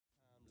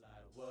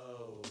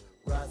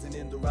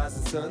Living in the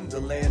rising sun,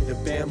 the land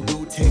of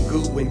bamboo,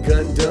 Tengu, and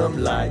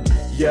Gundam. Like,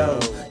 yo,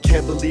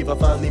 can't believe I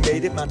finally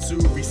made it.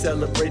 Matsuri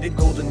celebrated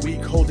Golden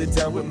Week, hold it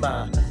down with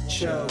my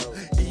cho.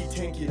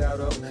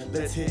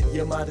 Let's hit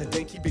Yamada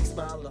Denki, big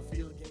smile, I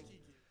feel Genki.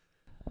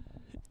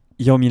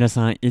 Yo,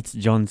 minasan, it's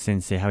John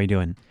Sensei. How are you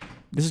doing?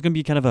 This is going to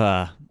be kind of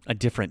a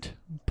different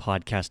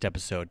podcast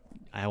episode.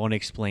 I want to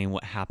explain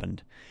what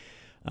happened.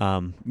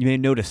 You may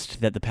have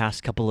noticed that the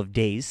past couple of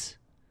days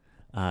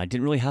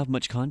didn't really have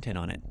much content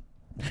on it.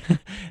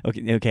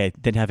 Okay,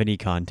 didn't have any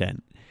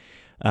content.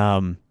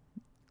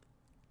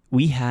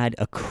 We had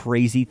a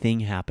crazy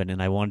thing happen,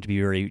 and I wanted to be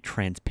very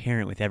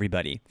transparent with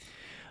everybody.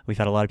 We've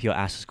had a lot of people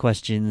ask us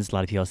questions, a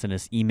lot of people send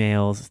us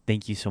emails.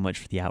 Thank you so much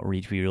for the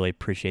outreach. We really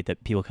appreciate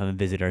that people come and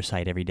visit our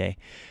site every day.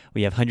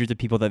 We have hundreds of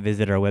people that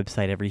visit our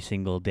website every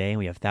single day, and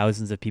we have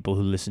thousands of people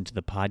who listen to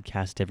the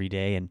podcast every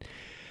day, and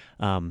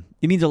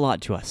it means a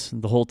lot to us,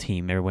 the whole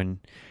team. Everyone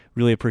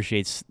really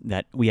appreciates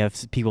that we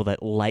have people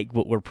that like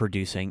what we're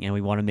producing, and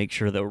we want to make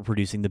sure that we're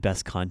producing the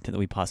best content that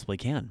we possibly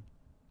can.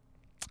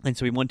 And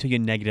so we want to take a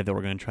negative that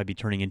we're going to try to be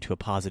turning into a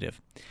positive.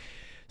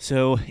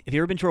 So if you've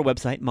ever been to our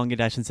website,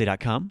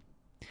 manga-sensei.com,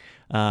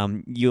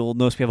 you'll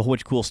notice we have a whole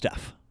bunch of cool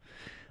stuff.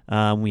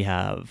 We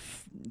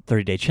have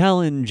 30-day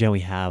challenge, and we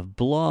have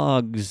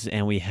blogs,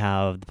 and we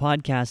have the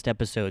podcast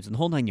episodes, and the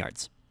whole 9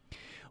 yards.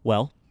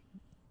 Well,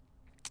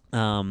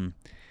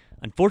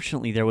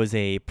 unfortunately, there was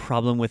a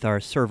problem with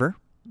our server,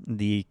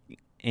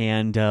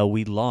 and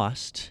we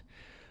lost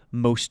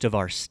most of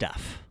our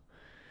stuff.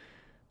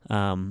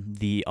 All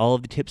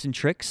of the tips and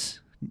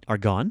tricks are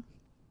gone.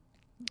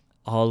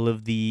 All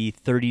of the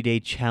 30-day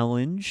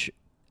challenge,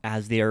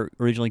 as they are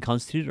originally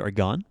constituted, are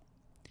gone.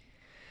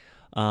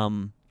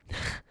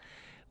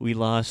 We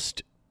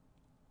lost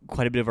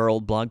quite a bit of our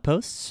old blog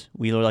posts.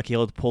 We were lucky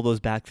able to pull those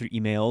back through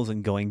emails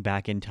and going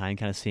back in time,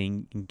 kind of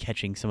seeing and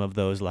catching some of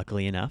those,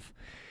 luckily enough.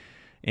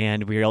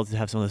 And we were able to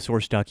have some of the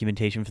source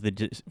documentation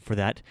for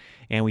that.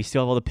 And we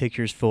still have all the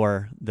pictures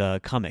for the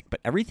comic. But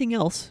everything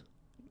else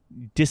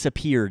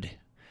disappeared.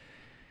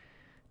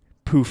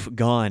 Poof,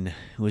 gone.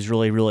 It was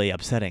really, really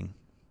upsetting.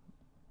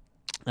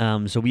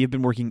 So we have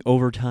been working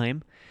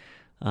overtime.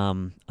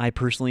 I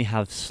personally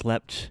have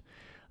slept,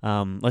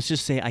 let's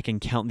just say I can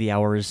count the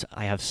hours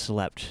I have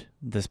slept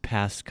this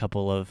past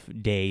couple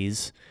of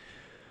days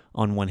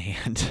on one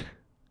hand,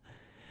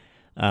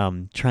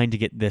 trying to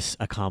get this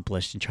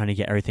accomplished and trying to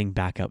get everything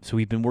back up. So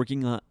we've been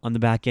working on the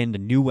back end, a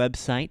new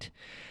website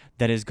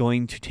that is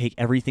going to take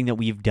everything that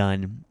we've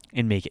done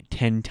and make it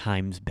 10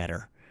 times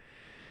better.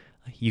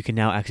 You can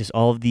now access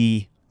all of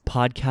the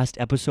podcast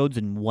episodes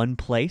in one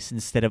place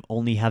instead of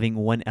only having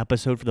one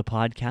episode for the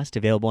podcast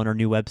available on our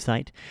new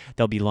website.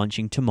 They'll be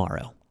launching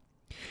tomorrow.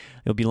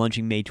 It'll be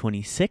launching May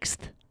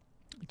 26th.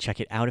 Check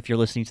it out if you're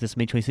listening to this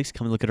May 26th.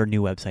 Come and look at our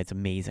new website. It's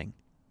amazing.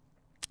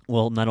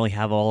 We'll not only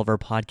have all of our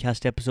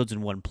podcast episodes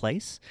in one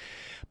place,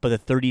 but the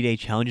 30-day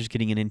challenge is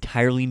getting an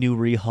entirely new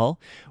rehaul.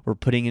 We're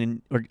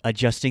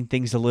adjusting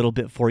things a little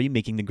bit for you,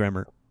 making the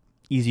grammar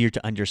easier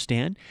to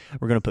understand.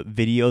 We're going to put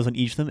videos on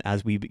each of them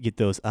as we get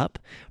those up.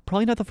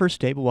 Probably not the first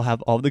day, but we'll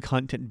have all the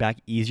content back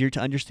easier to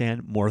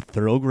understand, more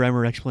thorough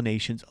grammar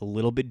explanations, a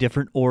little bit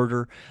different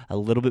order, a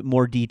little bit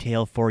more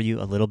detail for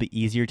you, a little bit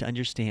easier to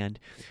understand.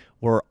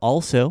 We're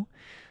also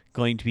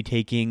going to be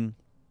taking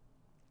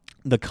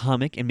the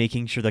comic and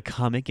making sure the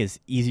comic is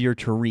easier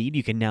to read.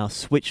 You can now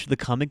switch the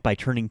comic by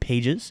turning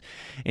pages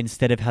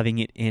instead of having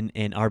it in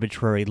an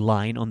arbitrary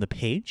line on the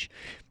page.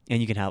 And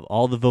you can have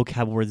all the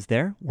vocab words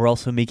there. We're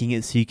also making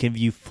it so you can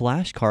view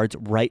flashcards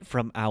right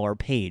from our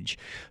page.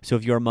 So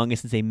if you're a Manga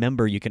Sensei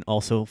member, you can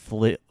also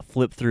flip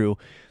through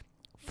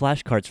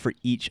flashcards for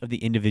each of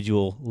the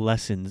individual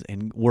lessons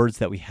and words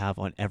that we have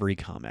on every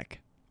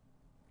comic.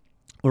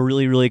 We're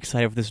really, really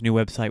excited for this new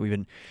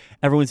website.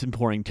 Everyone's been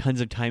pouring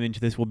tons of time into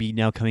this. We'll be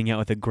now coming out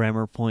with a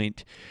grammar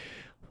point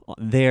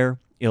there.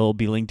 It'll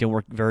be linked and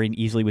work very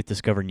easily with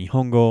Discover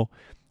Nihongo.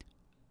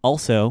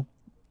 Also,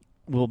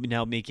 we'll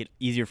now make it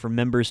easier for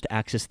members to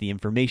access the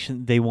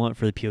information they want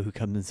for the people who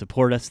come and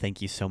support us.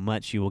 Thank you so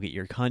much. You will get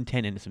your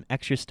content and some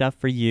extra stuff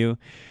for you.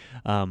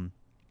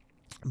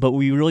 But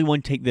we really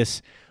want to take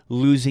this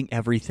losing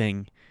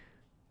everything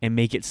and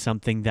make it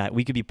something that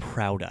we could be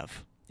proud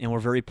of. And we're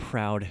very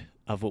proud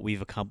of what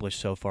we've accomplished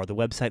so far. The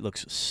website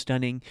looks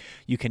stunning.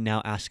 You can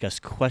now ask us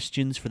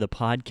questions for the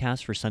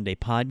podcast, for Sunday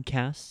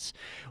podcasts.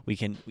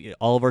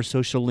 All of our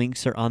social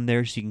links are on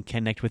there, so you can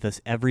connect with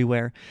us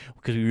everywhere,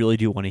 because we really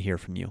do want to hear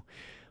from you.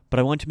 But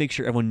I want to make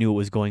sure everyone knew what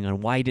was going on.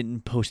 Why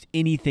didn't I post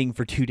anything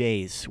for 2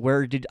 days?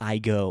 Where did I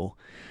go?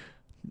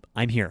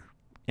 I'm here.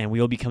 And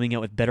we will be coming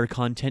out with better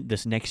content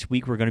this next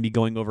week. We're going to be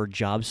going over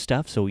job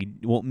stuff, so we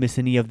won't miss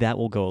any of that.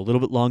 We'll go a little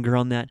bit longer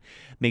on that.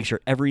 Make sure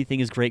everything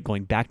is great,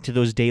 going back to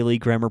those daily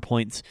grammar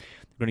points.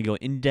 We're going to go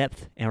in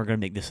depth, and we're going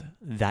to make this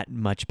that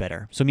much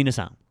better. So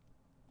minasan,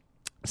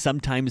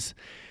 sometimes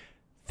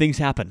things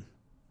happen.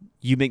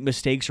 You make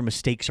mistakes, or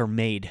mistakes are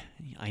made.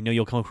 I know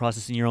you'll come across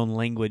this in your own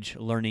language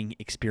learning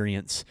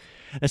experience.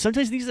 And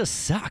sometimes things just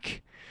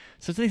suck.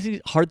 Sometimes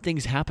hard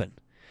things happen.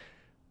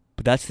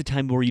 But that's the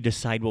time where you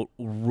decide, well,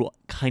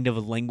 kind of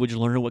a language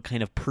learner, what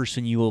kind of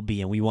person you will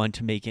be, and we want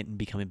to make it and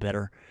become a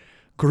better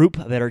group,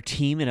 a better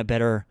team, and a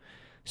better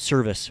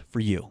service for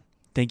you.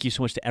 Thank you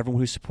so much to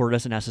everyone who supported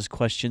us and asked us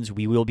questions.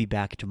 We will be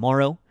back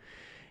tomorrow,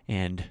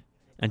 and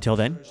until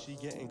then,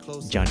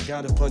 Johnny.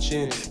 Gotta punch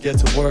in, get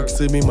to work,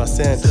 すみま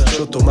せん。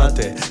ちょっと待っ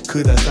て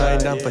ください。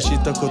ナンパし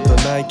たこと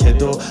ないけ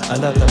ど、あ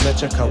なため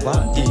ちゃ可愛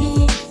い。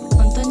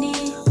本当に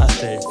I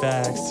say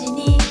facts.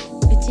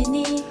 うち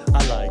に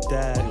I like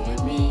that.